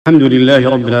الحمد لله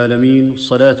رب العالمين،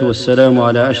 والصلاة والسلام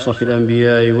على أشرف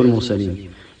الأنبياء والمرسلين.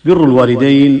 بر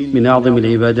الوالدين من أعظم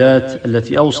العبادات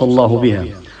التي أوصى الله بها،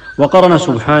 وقرن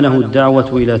سبحانه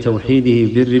الدعوة إلى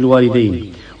توحيده بر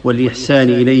الوالدين والإحسان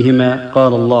إليهما.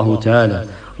 قال الله تعالى: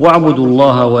 واعبدوا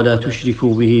الله ولا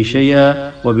تشركوا به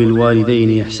شيئا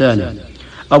وبالوالدين إحسانا.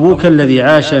 أبوك الذي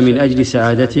عاش من أجل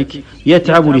سعادتك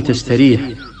يتعب لتستريح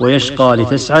ويشقى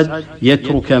لتسعد،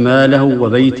 يترك ماله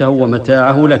وبيته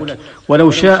ومتاعه لك،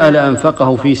 ولو شاء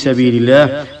لأنفقه في سبيل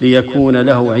الله ليكون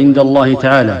له عند الله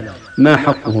تعالى ما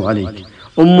حقه عليك.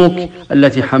 أمك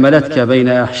التي حملتك بين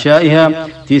أحشائها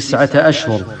 9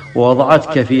 أشهر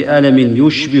ووضعتك في ألم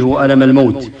يشبه ألم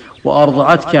الموت،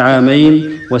 وأرضعتك 2 عام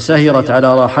وسهرت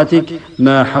على راحتك،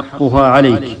 ما حقها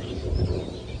عليك؟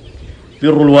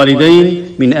 بر الوالدين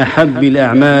من أحب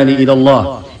الأعمال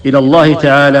إلى الله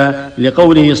تعالى،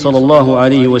 لقوله صلى الله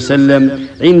عليه وسلم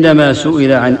عندما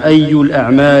سئل عن أي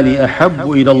الأعمال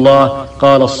أحب إلى الله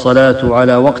قال: الصلاة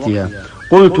على وقتها.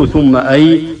 قلت: ثم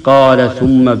أي؟ قال: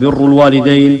 ثم بر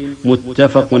الوالدين.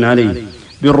 متفق عليه.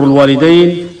 بر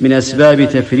الوالدين من أسباب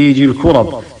تفريج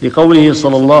الكرب، لقوله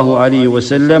صلى الله عليه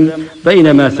وسلم: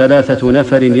 بينما 3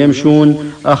 نفر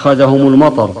يمشون أخذهم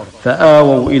المطر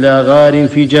فآووا إلى غار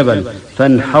في جبل،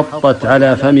 فانحطت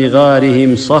على فم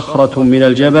غارهم صخرة من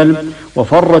الجبل،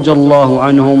 وفرج الله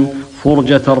عنهم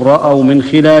فرجة رأوا من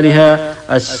خلالها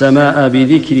السماء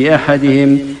بذكر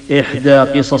أحدهم إحدى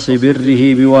قصص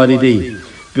بره بوالديه.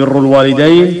 بر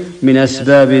الوالدين من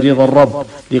أسباب رضا الرب،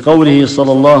 لقوله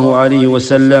صلى الله عليه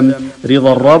وسلم: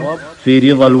 رضا الرب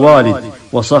في رضا الوالد،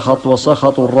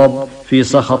 وسخط الرب في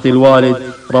سخط الوالد.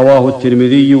 رواه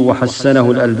الترمذي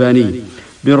وحسنه الألباني.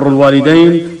 بر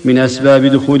الوالدين من أسباب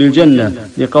دخول الجنة،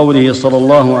 لقوله صلى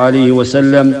الله عليه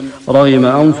وسلم: رغم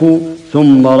أنف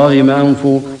ثم رغم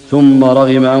أنف ثم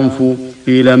رغم أنف.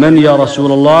 قيل: من يا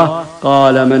رسول الله؟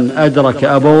 قال: من أدرك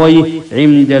أبويه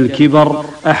عند الكبر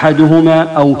أحدهما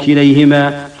أو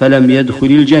كليهما فلم يدخل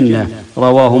الجنة.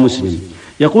 رواه مسلم.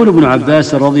 يقول ابن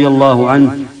عباس رضي الله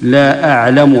عنه: لا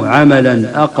أعلم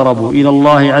عملا أقرب إلى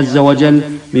الله عز وجل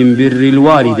من بر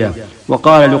الوالدة.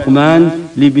 وقال لقمان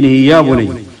لابنه: يا بني،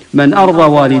 من أرضى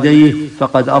والديه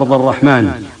فقد أرضى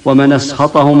الرحمن، ومن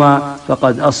أسخطهما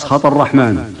فقد أسخط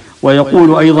الرحمن.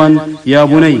 ويقول أيضا: يا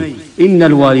بني، إن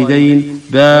الوالدين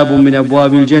باب من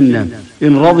أبواب الجنة،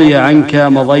 إن رضي عنك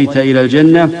مضيت إلى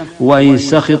الجنة، وإن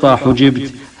سخط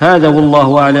حجبت. هذا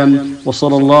والله أعلم،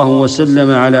 وصلى الله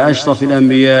وسلم على أشرف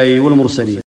الأنبياء والمرسلين.